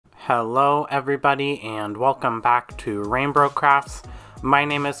Hello everybody and welcome back to RainBro Crafts. My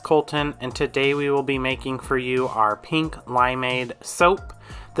name is Colton and today we will be making for you our pink Limeade soap.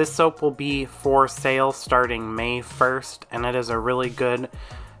 This soap will be for sale starting May 1st and it is a really good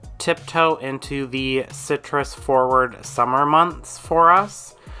tiptoe into the citrus forward summer months for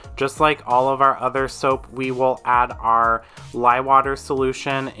us. Just like all of our other soap, we will add our lye water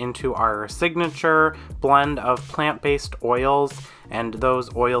solution into our signature blend of plant-based oils, and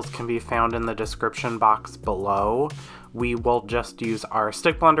those oils can be found in the description box below. We will just use our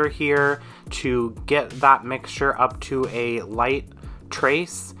stick blender here to get that mixture up to a light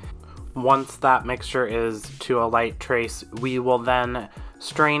trace. Once that mixture is to a light trace, we will then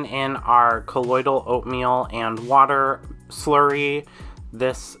strain in our colloidal oatmeal and water slurry.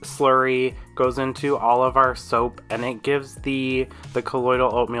 This slurry goes into all of our soap and it gives the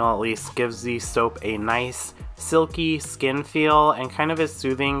colloidal oatmeal at least gives the soap a nice silky skin feel and kind of is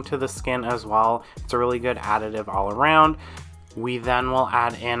soothing to the skin as well. It's a really good additive all around. We then will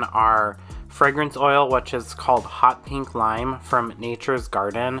add in our fragrance oil, which is called Hot Pink Lime from Nature's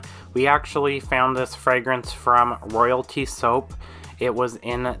Garden. We actually found this fragrance from Royalty Soap. It was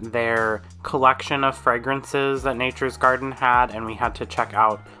in their collection of fragrances that Nature's Garden had, and we had to check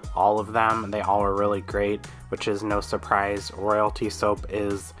out all of them. They all were really great, which is no surprise. Royalty Soap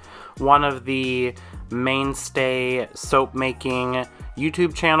is one of the mainstay soap making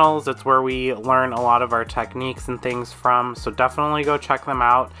YouTube channels. It's where we learn a lot of our techniques and things from, so definitely go check them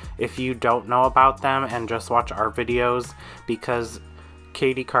out if you don't know about them and just watch our videos, because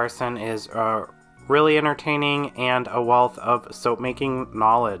Katie Carson is really entertaining and a wealth of soap making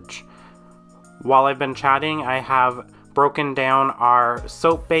knowledge. While I've been chatting, I have broken down our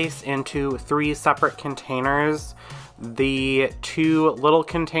soap base into 3 separate containers. The 2 little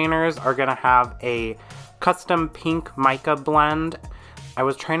containers are going to have a custom pink mica blend. I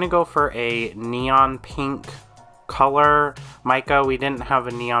was trying to go for a neon pink color mica. We didn't have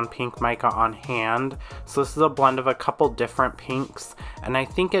a neon pink mica on hand, so this is a blend of a couple different pinks, and I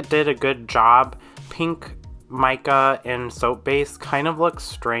think it did a good job. Pink mica in soap base kind of looks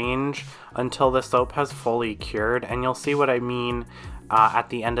strange until the soap has fully cured, and you'll see what I mean at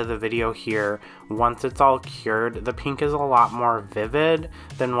the end of the video here. Once it's all cured, the pink is a lot more vivid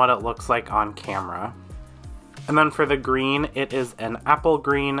than what it looks like on camera. And then for the green, it is an apple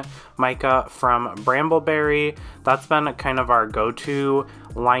green mica from Brambleberry. That's been kind of our go-to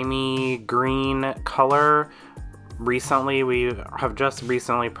limey green color. Recently, we have just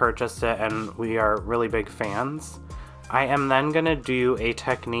recently purchased it and we are really big fans. I am then going to do a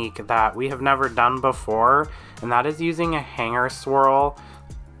technique that we have never done before, and that is using a hanger swirl.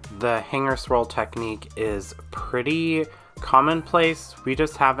 The hanger swirl technique is pretty commonplace. We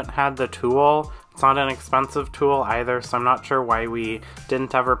just haven't had the tool. It's not an expensive tool either, so I'm not sure why we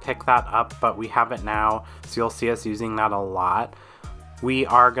didn't ever pick that up, but we have it now, so you'll see us using that a lot. We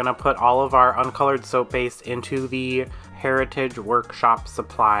are going to put all of our uncolored soap base into the Heritage Workshop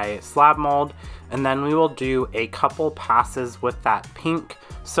Supply slab mold, and then we will do a couple passes with that pink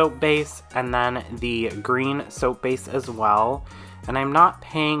soap base and then the green soap base as well. And I'm not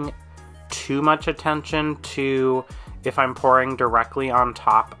paying too much attention to if I'm pouring directly on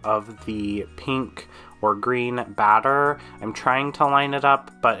top of the pink or green batter. I'm trying to line it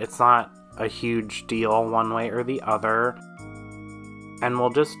up, but it's not a huge deal one way or the other. And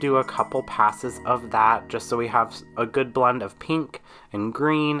we'll just do a couple passes of that just so we have a good blend of pink and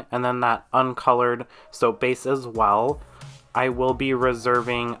green and then that uncolored soap base as well. I will be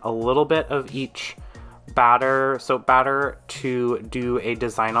reserving a little bit of each soap batter to do a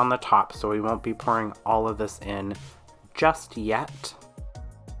design on the top, so we won't be pouring all of this in just yet.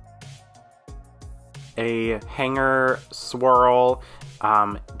 A hanger swirl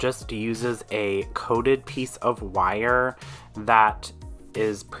just uses a coated piece of wire that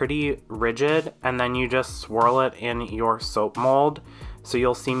is pretty rigid, and then you just swirl it in your soap mold. So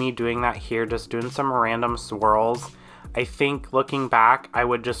you'll see me doing that here, just doing some random swirls. I think looking back, I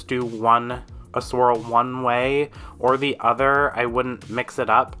would just do a swirl one way or the other. I wouldn't mix it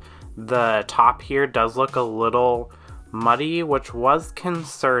up. The top here does look a little muddy, which was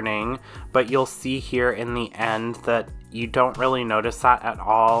concerning, but you'll see here in the end that you don't really notice that at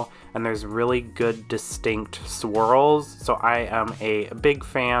all, and there's really good distinct swirls, so I am a big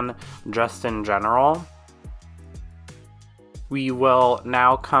fan just in general. We will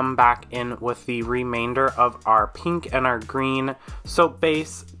now come back in with the remainder of our pink and our green soap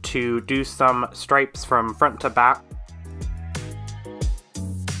base to do some stripes from front to back.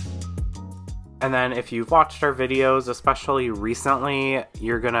 And then if you've watched our videos, especially recently,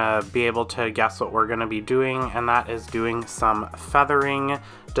 you're gonna be able to guess what we're gonna be doing, and that is doing some feathering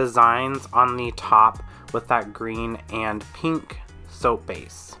designs on the top with that green and pink soap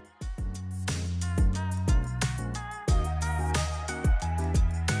base.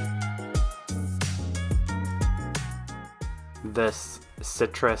 This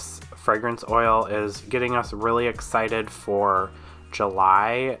citrus fragrance oil is getting us really excited for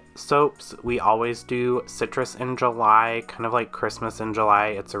July soaps. We always do citrus in July, kind of like Christmas in July.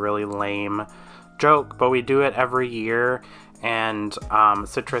 It's a really lame joke, but we do it every year, and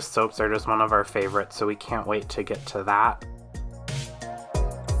citrus soaps are just one of our favorites, so we can't wait to get to that.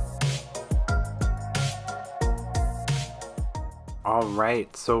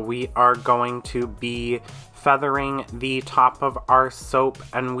 Alright, so we are going to be feathering the top of our soap,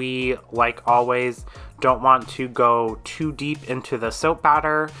 and we, like always, don't want to go too deep into the soap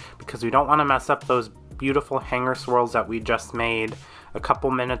batter because we don't want to mess up those beautiful hanger swirls that we just made a couple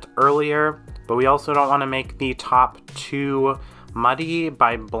minutes earlier, but we also don't want to make the top too muddy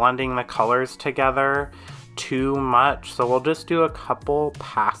by blending the colors together too much. So we'll just do a couple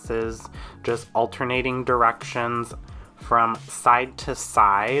passes, just alternating directions from side to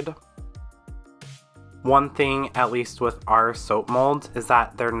side. One thing, at least with our soap molds, is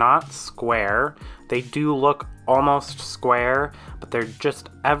that they're not square. They do look almost square, but they're just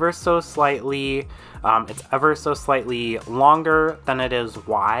ever so slightly, it's ever so slightly longer than it is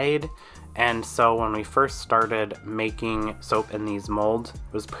wide. And so when we first started making soap in these molds,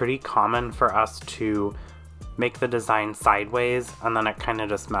 it was pretty common for us to make the design sideways, and then it kind of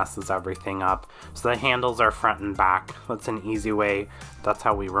just messes everything up. So the handles are front and back. That's an easy way. That's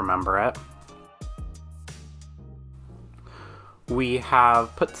how we remember it. We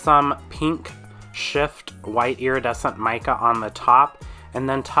have put some pink shift white iridescent mica on the top, and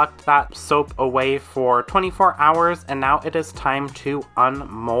then tucked that soap away for 24 hours, and now it is time to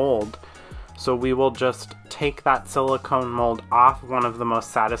unmold. So we will just take that silicone mold off, one of the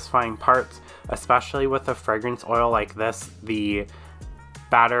most satisfying parts, especially with a fragrance oil like this. The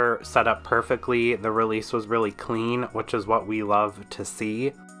batter set up perfectly, the release was really clean, which is what we love to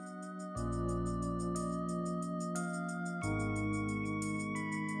see.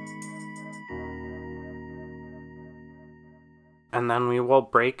 And then we will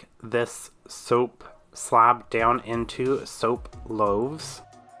break this soap slab down into soap loaves.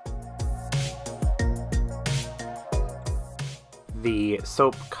 The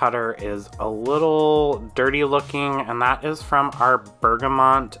soap cutter is a little dirty looking, and that is from our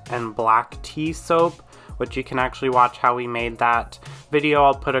bergamot and black tea soap, which you can actually watch how we made that video.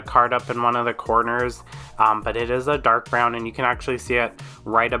 I'll put a card up in one of the corners, but it is a dark brown, and you can actually see it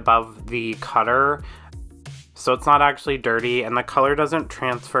right above the cutter. So it's not actually dirty, and the color doesn't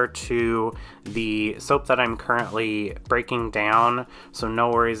transfer to the soap that I'm currently breaking down, so no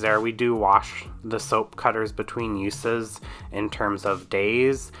worries there. We do wash the soap cutters between uses in terms of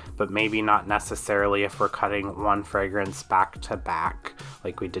days, but maybe not necessarily if we're cutting one fragrance back to back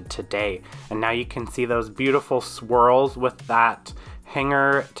like we did today. And now you can see those beautiful swirls with that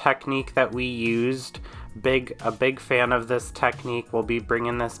hanger technique that we used. A big fan of this technique. We'll be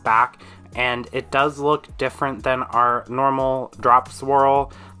bringing this back, and it does look different than our normal drop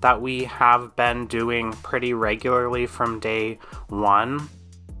swirl that we have been doing pretty regularly from day one.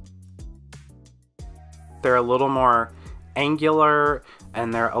 They're a little more angular,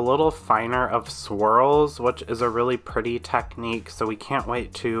 and they're a little finer of swirls, which is a really pretty technique, so we can't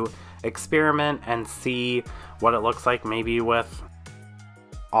wait to experiment and see what it looks like, maybe with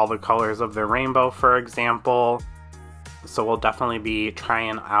all the colors of the rainbow, for example. So we'll definitely be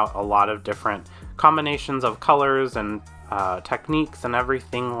trying out a lot of different combinations of colors and techniques and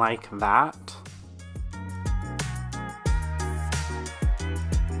everything like that.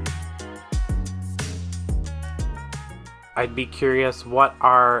 I'd be curious, what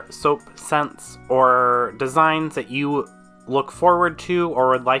are soap scents or designs that you look forward to or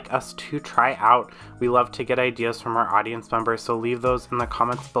would like us to try out? We love to get ideas from our audience members, so leave those in the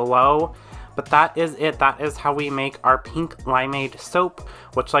comments below. But that is it. That is how we make our pink limeade soap,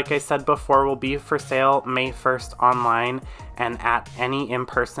 which, like I said before, will be for sale May 1st online and at any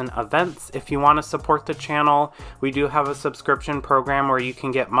in-person events. If you want to support the channel, we do have a subscription program where you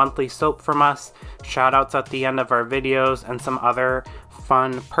can get monthly soap from us, shout outs at the end of our videos, and some other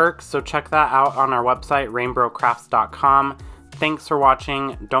fun perks. So check that out on our website, rainbrocrafts.com. Thanks for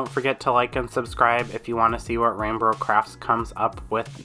watching. Don't forget to like and subscribe if you want to see what RainBro Crafts comes up with